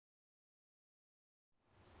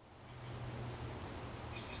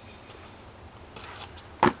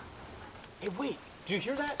Hey, wait, do you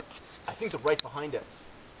hear that? I think they're right behind us.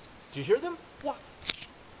 Do you hear them? Yes.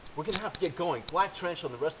 We're gonna have to get going. Black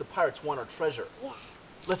Tarantula and the rest of the pirates want our treasure. Yeah.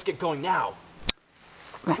 Let's get going now.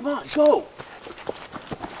 Come on, go!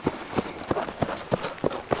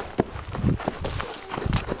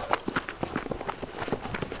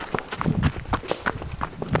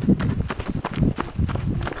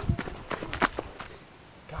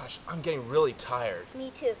 Gosh, I'm getting really tired.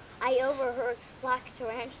 Me too. I overheard Black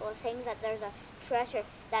Tarantula saying that there's a treasure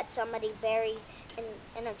that somebody buried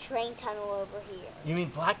in a train tunnel over here. You mean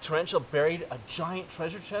Black Tarantula buried a giant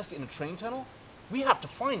treasure chest in a train tunnel? We have to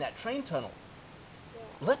find that train tunnel.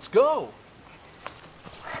 Yeah. Let's go!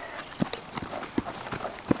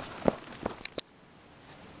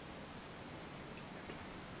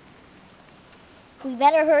 We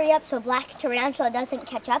better hurry up so Black Tarantula doesn't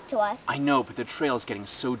catch up to us. I know, but the trail is getting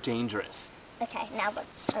so dangerous. Okay, now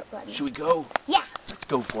let's start running. Should we go? Yeah. Let's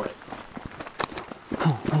go for it.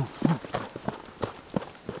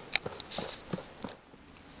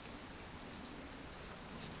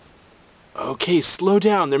 Okay, slow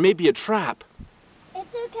down. There may be a trap.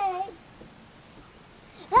 It's okay.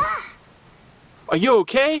 Ah! Are you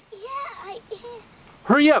okay? Yeah,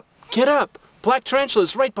 Hurry up. Get up. Black Tarantula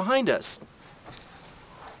is right behind us.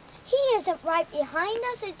 He isn't right behind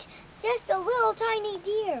us. It's just a little tiny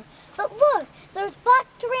deer. But look, there's Black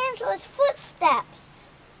Tarantula's footsteps.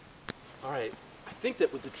 All right. I think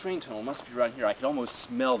that with the train tunnel, it must be around here. I can almost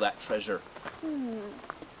smell that treasure.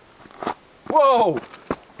 Whoa!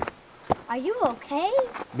 Are you okay?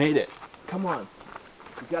 Made it. Come on.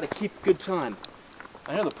 We gotta keep good time.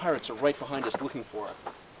 I know the pirates are right behind us looking for us.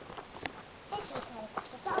 It's okay.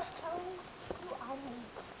 Without telling you, I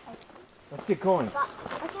mean, Let's get going.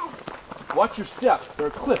 okay. Watch your step. There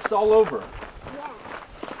are cliffs all over. Yeah.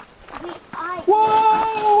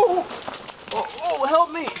 Whoa! Oh,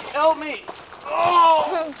 help me! Help me!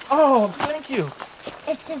 Oh! Oh, thank you.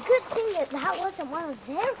 It's a good thing that that wasn't one of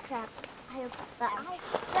their traps.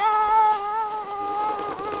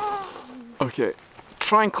 Okay.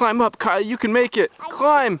 Try and climb up, Kyle. You can make it.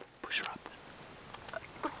 Climb. Push her up.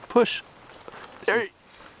 Push. There.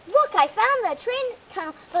 Look, I found the train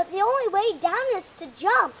tunnel, but the only way down is to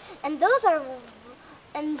jump. And those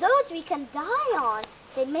we can die on.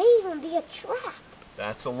 They may even be a trap.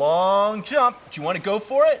 That's a long jump. Do you want to go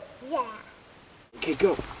for it? Yeah. Okay,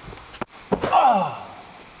 go. Oh!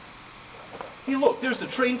 Hey, look, there's the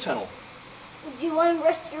train tunnel. Do you want to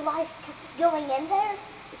risk your life going in there?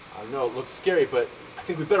 I don't know, it looks scary, but I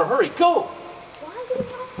think we better hurry. Go! Why do you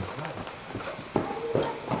have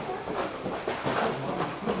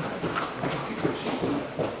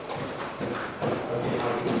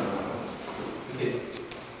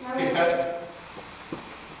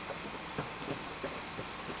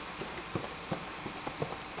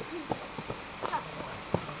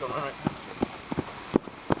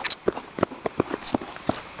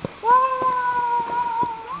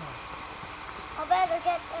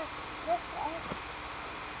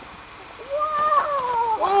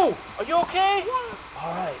Whoa! Are you okay? Yeah.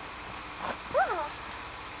 All right.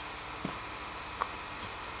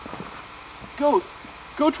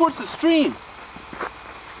 Go towards the stream.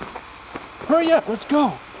 Hurry up, let's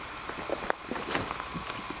go.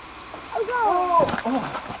 Oh, Oh.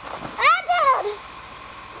 Dad!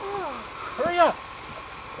 Hurry up.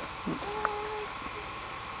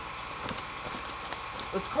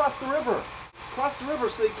 Let's cross the river. Cross the river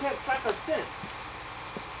so they can't track our scent.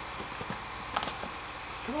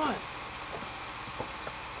 Come on.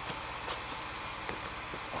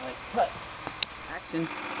 All right, cut. Action.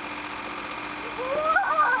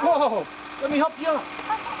 Whoa! Let me help you up.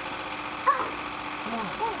 Come on.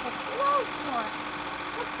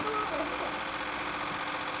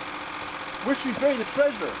 Where should we bury the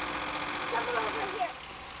treasure? Somewhere over here.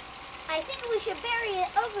 I think we should bury it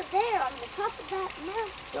over there on the top of that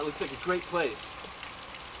mountain. That looks like a great place.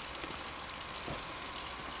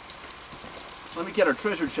 Let me get our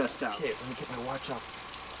treasure chest out. Okay, let me get my watch out.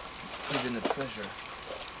 Put it in the treasure.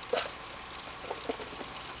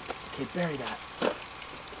 Okay, bury that.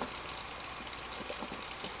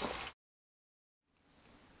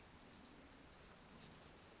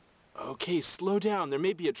 Okay, slow down. There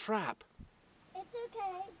may be a trap.